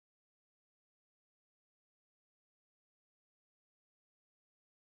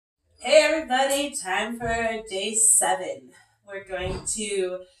Hey everybody, time for day 7. We're going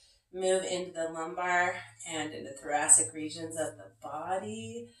to move into the lumbar and into thoracic regions of the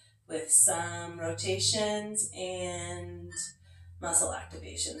body with some rotations and muscle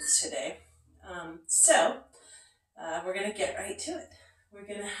activations today. We're going to get right to it. We're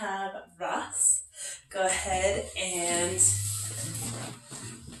going to have Ross go ahead and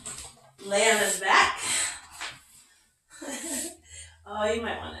lay on his back. Oh, you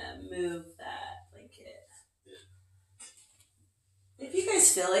might want to move that blanket. If you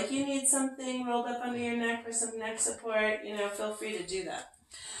guys feel like you need something rolled up under your neck for some neck support, feel free to do that.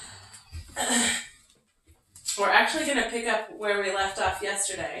 We're actually going to pick up where we left off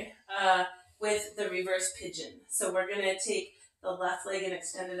yesterday with the reverse pigeon. So we're going to take the left leg and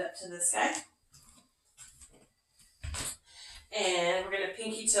extend it up to the sky. And we're going to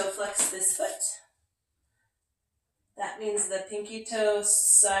pinky toe flex this foot. That means the pinky toe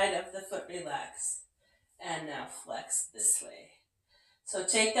side of the foot relax. And now flex this way. So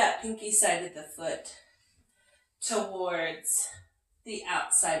take that pinky side of the foot towards the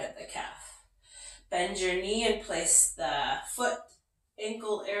outside of the calf. Bend your knee and place the foot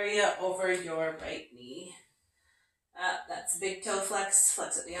ankle area over your right knee. That's big toe flex.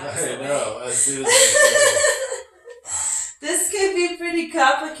 Flex it the opposite way. I know. As soon as this could be pretty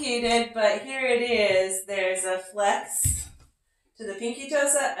complicated, but here it is. There's a flex to the pinky toe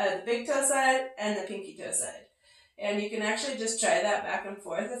side, the big toe side, and the pinky toe side. And you can actually just try that back and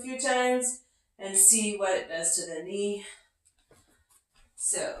forth a few times and see what it does to the knee.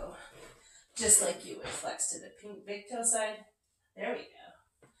 So, just like you would flex to the big toe side. There we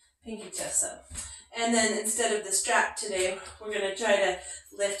go. Pinky toe side. And then instead of the strap today, we're going to try to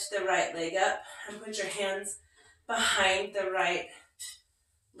lift the right leg up and put your hands behind the right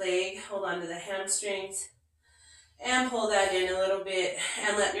leg. Hold on to the hamstrings and pull that in a little bit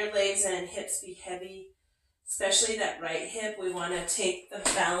and let your legs and hips be heavy. Especially that right hip, we want to take the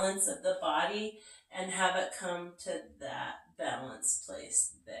balance of the body and have it come to that balanced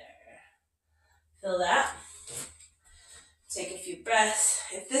place there. Feel that? Take a few breaths.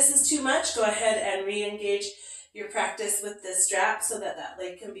 If this is too much, go ahead and re-engage your practice with the strap so that that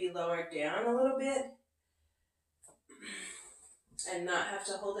leg can be lowered down a little bit and not have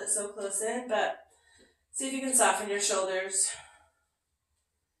to hold it so close in. But see if you can soften your shoulders,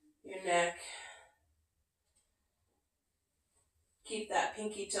 your neck. Keep that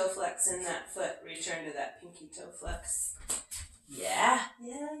pinky toe flex in that foot. Return to that pinky toe flex. Yeah.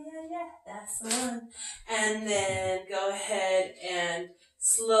 That's the one. And then go ahead and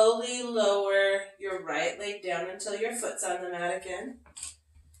slowly lower your right leg down until your foot's on the mat again.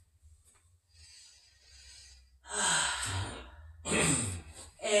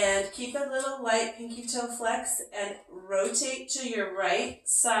 And keep a little light pinky toe flex and rotate to your right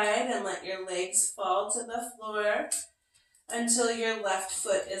side and let your legs fall to the floor until your left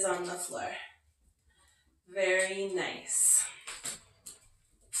foot is on the floor. Very nice.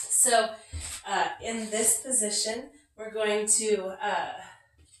 So in this position, we're going to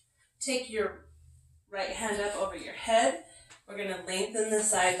take your right hand up over your head. We're going to lengthen the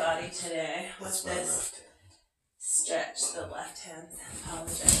side body today with this. Stretch the left hand.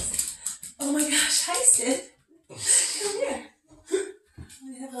 Apologize. Oh my gosh, hi Sid. Come here.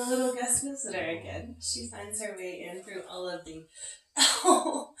 We have a little guest visitor again. She finds her way in through all of the...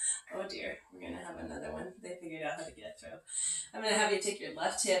 Oh dear. We're going to have another one. They figured out how to get through. I'm going to have you take your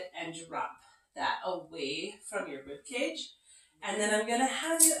left hip and drop that away from your rib cage. And then I'm going to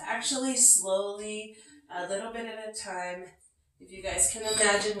have you actually slowly, a little bit at a time, if you guys can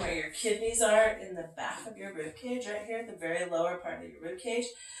imagine where your kidneys are in the back of your rib cage, right here, the very lower part of your rib cage.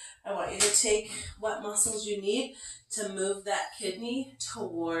 I want you to take what muscles you need to move that kidney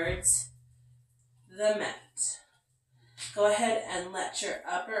towards the mat. Go ahead and let your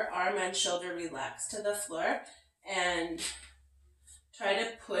upper arm and shoulder relax to the floor and try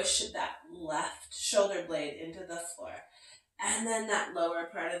to push that left shoulder blade into the floor. And then that lower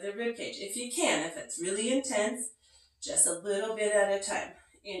part of the rib cage. If you can, if it's really intense, just a little bit at a time.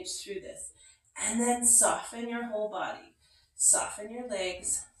 Inch through this. And then soften your whole body. Soften your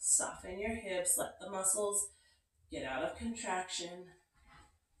legs. Soften your hips. Let the muscles get out of contraction.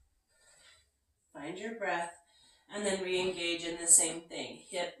 Find your breath. And then re-engage in the same thing.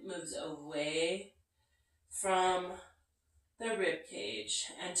 Hip moves away from the rib cage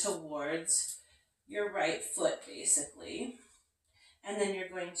and towards your right foot, basically. And then you're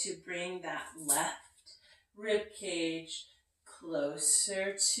going to bring that left rib cage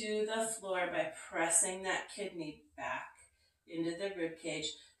closer to the floor by pressing that kidney back into the rib cage.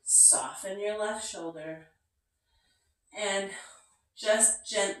 Soften your left shoulder and just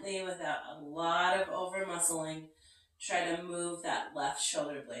gently, without a lot of over muscling, try to move that left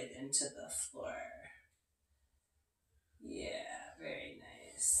shoulder blade into the floor. Yeah, very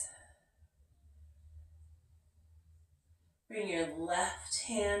nice. Bring your left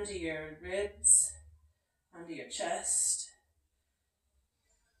hand to your ribs, onto your chest.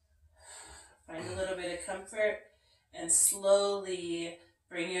 Find a little bit of comfort and slowly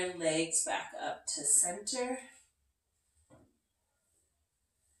bring your legs back up to center.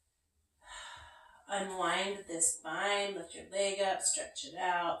 Unwind this spine, lift your leg up, stretch it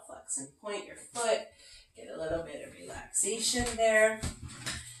out, flex and point your foot. Get a little bit of relaxation there.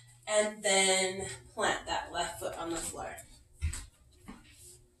 And then plant that left foot on the floor.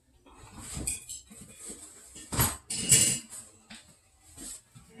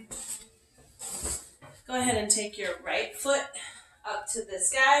 Go ahead and take your right foot up to the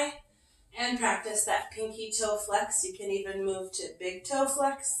sky and practice that pinky toe flex. You can even move to big toe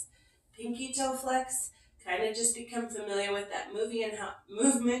flex, pinky toe flex. Kind of just become familiar with that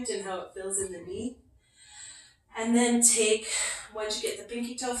movement and how it feels in the knee. And then once you get the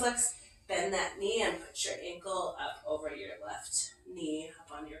pinky toe flex, bend that knee and put your ankle up over your left knee,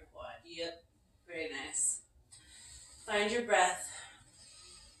 up on your quad. Yep, very nice. Find your breath.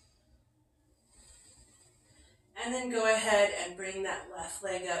 And then go ahead and bring that left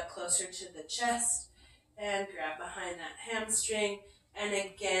leg up closer to the chest and grab behind that hamstring. And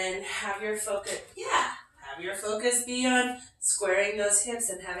again, have your focus be on squaring those hips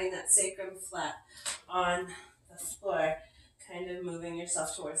and having that sacrum flat on the floor, kind of moving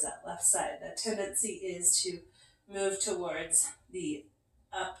yourself towards that left side. The tendency is to move towards the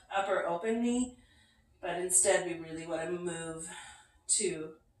upper open knee, but instead we really want to move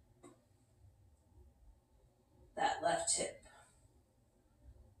to that left hip.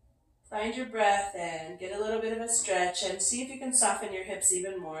 Find your breath and get a little bit of a stretch and see if you can soften your hips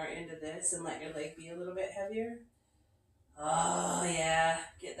even more into this and let your leg be a little bit heavier. Oh yeah,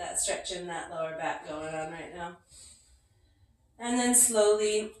 get that stretch in that lower back going on right now. And then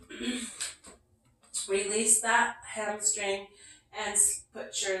slowly release that hamstring and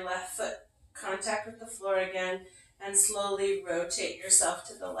put your left foot contact with the floor again and slowly rotate yourself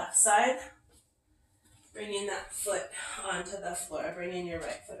to the left side. Bringing that foot onto the floor, bringing your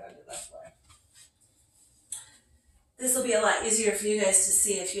right foot onto the floor. This will be a lot easier for you guys to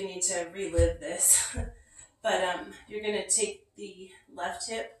see if you need to relive this. But you're going to take the left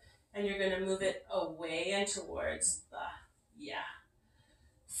hip and you're going to move it away and towards the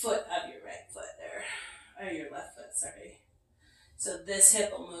foot of your right foot there. Or your left foot, sorry. So this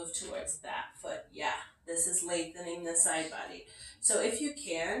hip will move towards that foot. Yeah, this is lengthening the side body. So if you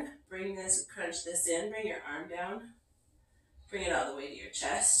can, crunch this in, bring your arm down, bring it all the way to your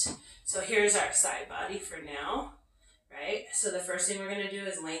chest. So here's our side body for now, right? So the first thing we're going to do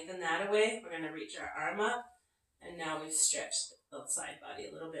is lengthen that away. We're going to reach our arm up, and now we've stretched the side body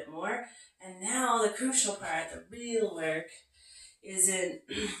a little bit more. And now the crucial part, the real work, is in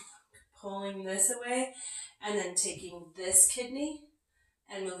pulling this away and then taking this kidney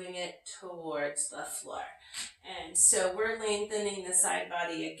and moving it towards the floor. And so we're lengthening the side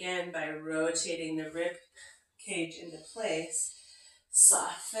body again by rotating the rib cage into place.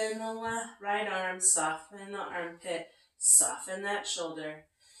 Soften the right arm, soften the armpit, soften that shoulder,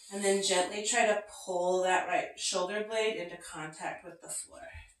 and then gently try to pull that right shoulder blade into contact with the floor.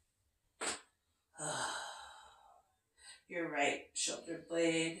 Your right shoulder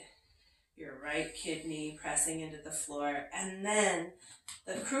blade, your right kidney pressing into the floor. And then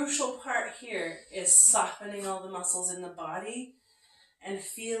the crucial part here is softening all the muscles in the body and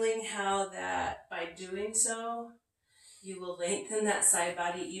feeling how that by doing so, you will lengthen that side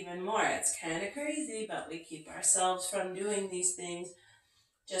body even more. It's kind of crazy, but we keep ourselves from doing these things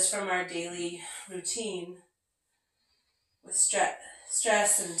just from our daily routine with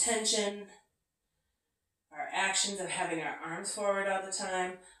stress and tension, our actions of having our arms forward all the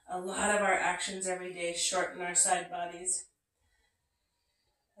time. A lot of our actions every day shorten our side bodies.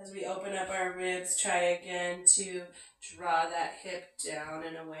 As we open up our ribs, try again to draw that hip down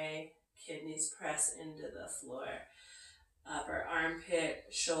and away. Kidneys press into the floor. Upper armpit,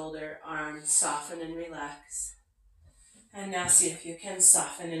 shoulder, arm, soften and relax. And now see if you can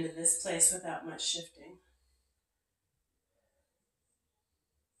soften into this place without much shifting.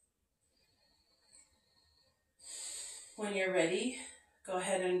 When you're ready, go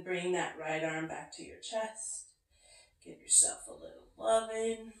ahead and bring that right arm back to your chest. Give yourself a little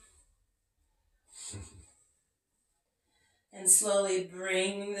loving. And slowly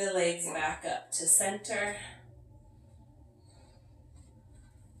bring the legs back up to center.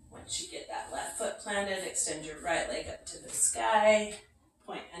 Once you get that left foot planted, extend your right leg up to the sky.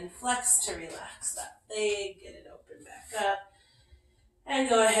 Point and flex to relax that leg. Get it open back up. And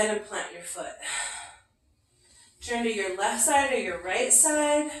go ahead and plant your foot. Turn to your left side or your right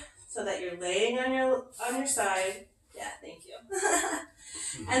side so that you're laying on your side. Yeah, thank you.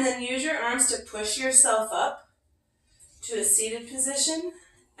 And then use your arms to push yourself up to a seated position.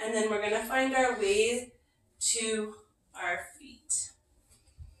 And then we're going to find our way to our feet.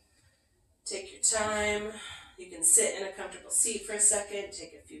 Take your time. You can sit in a comfortable seat for a second.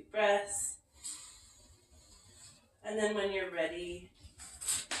 Take a few breaths. And then when you're ready,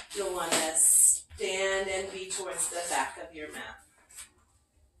 you'll want to stand and be towards the back of your mat.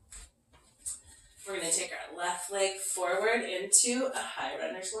 We're going to take our left leg forward into a high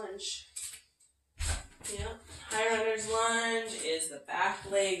runner's lunge. Yeah, high runner's lunge is the back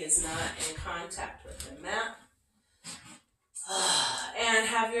leg is not in contact with the mat. And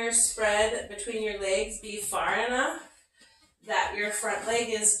have your spread between your legs be far enough that your front leg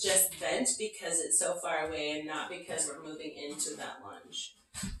is just bent because it's so far away and not because we're moving into that lunge.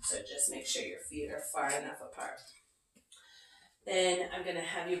 So just make sure your feet are far enough apart. Then I'm going to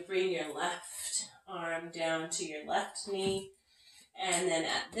have you bring your left arm down to your left knee. And then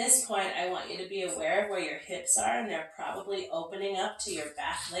at this point, I want you to be aware of where your hips are, and they're probably opening up to your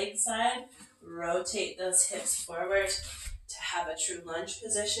back leg side. Rotate those hips forward to have a true lunge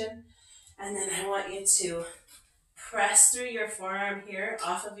position. And then I want you to press through your forearm here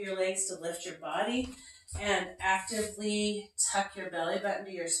off of your legs to lift your body and actively tuck your belly button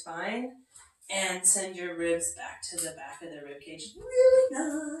to your spine and send your ribs back to the back of the rib cage.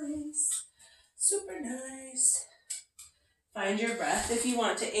 Really nice. Super nice. Find your breath. If you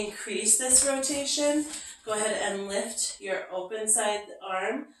want to increase this rotation, go ahead and lift your open side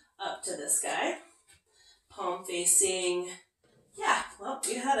arm up to the sky. Palm facing, yeah, well,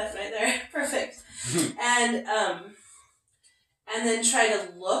 you had it right there. Perfect. And then try to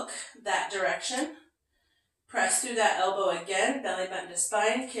look that direction. Press through that elbow again, belly button to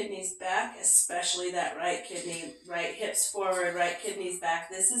spine, kidneys back, especially that right kidney, right hips forward, right kidneys back.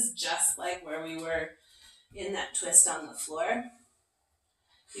 This is just like where we were in that twist on the floor.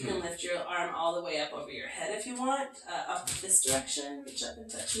 You can lift your arm all the way up over your head if you want, up this direction. Reach up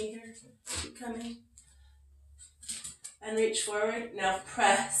and touch me here. Keep coming. And reach forward. Now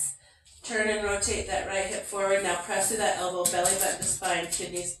press. Turn and rotate that right hip forward. Now press through that elbow, belly button to spine,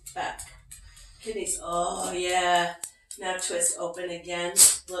 kidneys back. Kidneys, oh yeah. Now twist open again.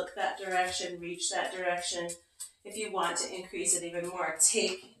 Look that direction, reach that direction. If you want to increase it even more,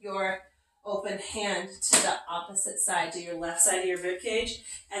 take your open hand to the opposite side, to your left side of your rib cage,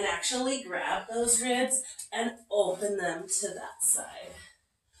 and actually grab those ribs and open them to that side.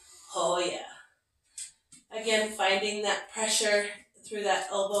 Oh yeah. Again, finding that pressure through that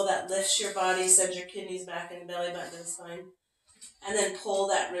elbow that lifts your body, sends your kidneys back and belly button to the spine. And then pull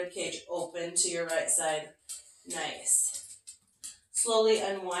that rib cage open to your right side. Nice. Slowly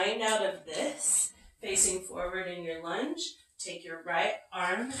unwind out of this, facing forward in your lunge. Take your right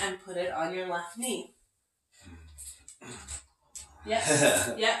arm and put it on your left knee. Yep,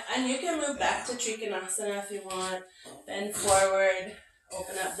 yep. And you can move back to Trikonasana if you want. Bend forward,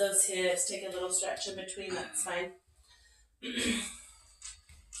 open up those hips, take a little stretch in between, that's fine.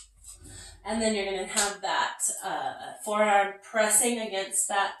 And then you're going to have that forearm pressing against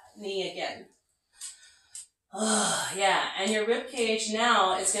that knee again. Oh, yeah. And your rib cage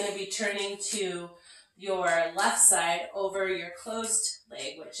now is going to be turning to your left side over your closed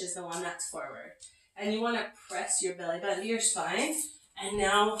leg, which is the one that's forward. And you want to press your belly button to your spine. And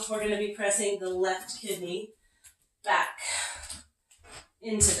now we're going to be pressing the left kidney back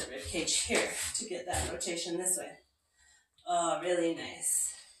into the rib cage here to get that rotation this way. Oh, really nice.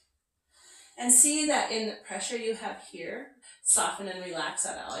 And see that in the pressure you have here, soften and relax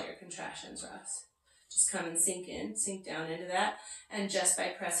out all your contractions, Ross. Just come and sink in, sink down into that. And just by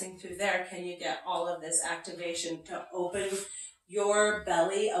pressing through there, can you get all of this activation to open your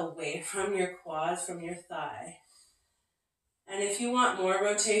belly away from your quads, from your thigh. And if you want more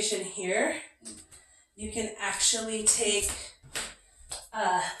rotation here, you can actually take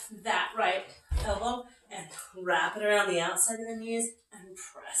that right elbow and wrap it around the outside of the knees and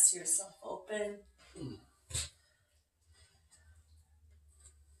press yourself open.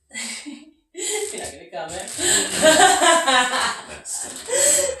 You're not going to comment.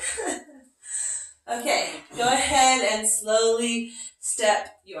 Okay, go ahead and slowly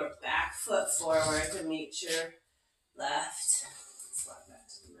step your back foot forward to meet your left. Let's walk back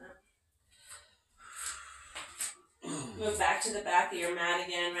to the mat. Move back to the back of your mat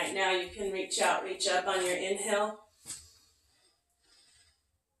again. Right now you can reach out, reach up on your inhale.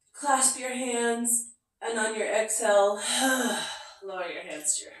 Clasp your hands, and on your exhale, lower your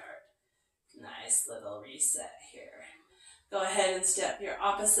hands to your heart. Nice little reset here. Go ahead and step your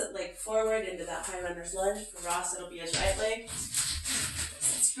opposite leg forward into that high runner's lunge. For Ross, it'll be his right leg.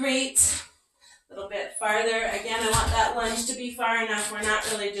 That's great. A little bit farther. Again, I want that lunge to be far enough. We're not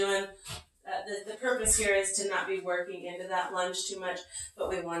really doing, the purpose here is to not be working into that lunge too much, but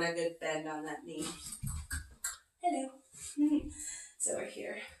we want a good bend on that knee. Hello. So we're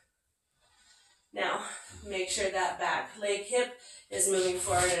here. Now, make sure that back leg hip is moving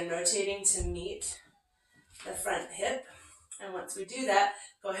forward and rotating to meet the front hip. And once we do that,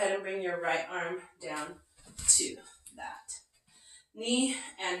 go ahead and bring your right arm down to that knee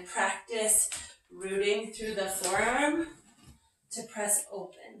and practice rooting through the forearm to press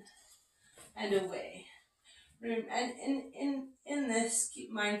open and away. And in this, keep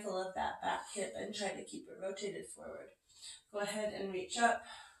mindful of that back hip and try to keep it rotated forward. Go ahead and reach up,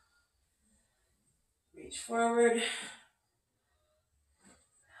 reach forward,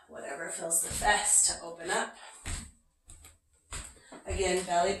 whatever feels the best to open up. Again,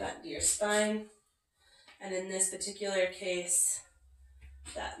 belly button to your spine, and in this particular case,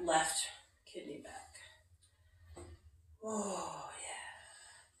 that left kidney back. Oh,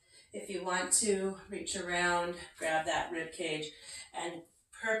 yeah. If you want to reach around, grab that rib cage and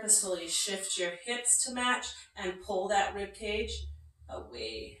purposefully shift your hips to match and pull that rib cage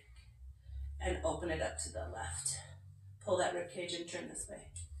away and open it up to the left. Pull that rib cage and turn this way.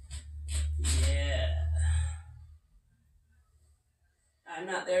 Yeah. I'm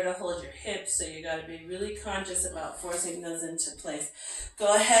not there to hold your hips, so you got to be really conscious about forcing those into place.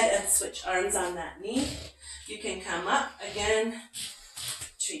 Go ahead and switch arms on that knee. You can come up again,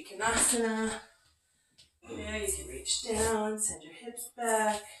 Trikonasana. Yeah, you can reach down, send your hips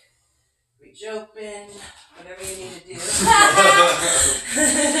back, reach open, whatever you need to do.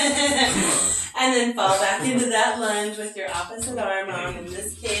 And then fall back into that lunge with your opposite arm on, in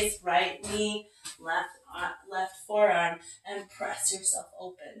this case, right knee, left forearm, and press yourself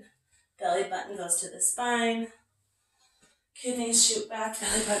open. Belly button goes to the spine. Kidneys shoot back,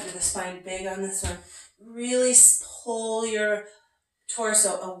 belly button to the spine, big on this one. Really pull your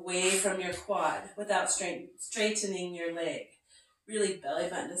torso away from your quad without straightening your leg. Really belly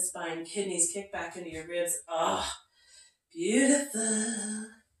button to spine, kidneys kick back into your ribs. Oh, beautiful.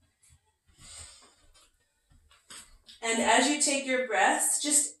 And as you take your breaths,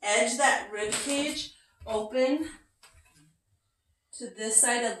 just edge that rib cage open to this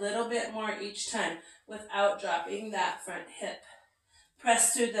side a little bit more each time without dropping that front hip.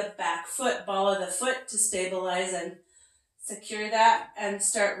 Press through the back foot, ball of the foot to stabilize and secure that, and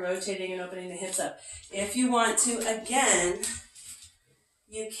start rotating and opening the hips up. If you want to, again,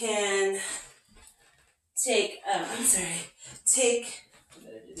 you can take, I'm going to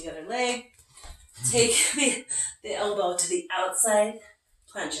do the other leg. Take the elbow to the outside,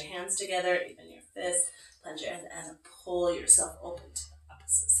 plant your hands together, even your fist, plant your hands, and pull yourself open to the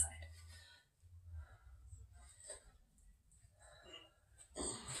opposite side.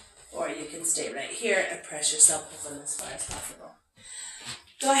 Or you can stay right here and press yourself open as far as possible.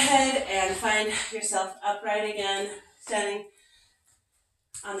 Go ahead and find yourself upright again, standing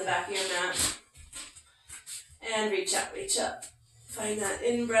on the back of your mat. And reach out, reach up. Find that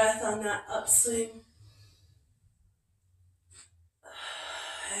in-breath on that upswing.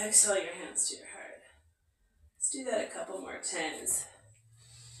 Exhale your hands to your heart. Let's do that a couple more times.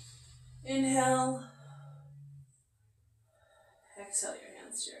 Inhale. Exhale your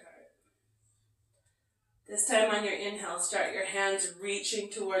hands to your heart. This time on your inhale, start your hands reaching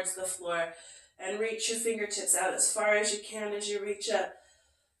towards the floor and reach your fingertips out as far as you can as you reach up.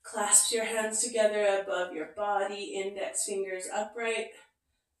 Clasp your hands together above your body, index fingers upright,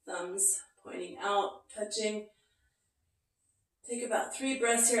 thumbs pointing out, touching. Take about 3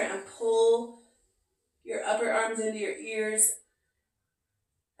 breaths here and pull your upper arms into your ears.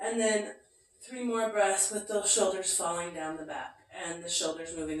 And then 3 more breaths with those shoulders falling down the back and the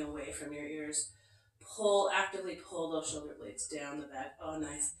shoulders moving away from your ears. Actively pull those shoulder blades down the back. Oh,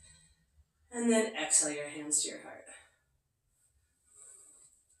 nice. And then exhale your hands to your heart.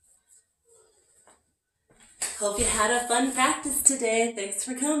 Hope you had a fun practice today. Thanks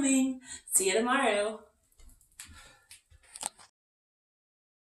for coming. See you tomorrow.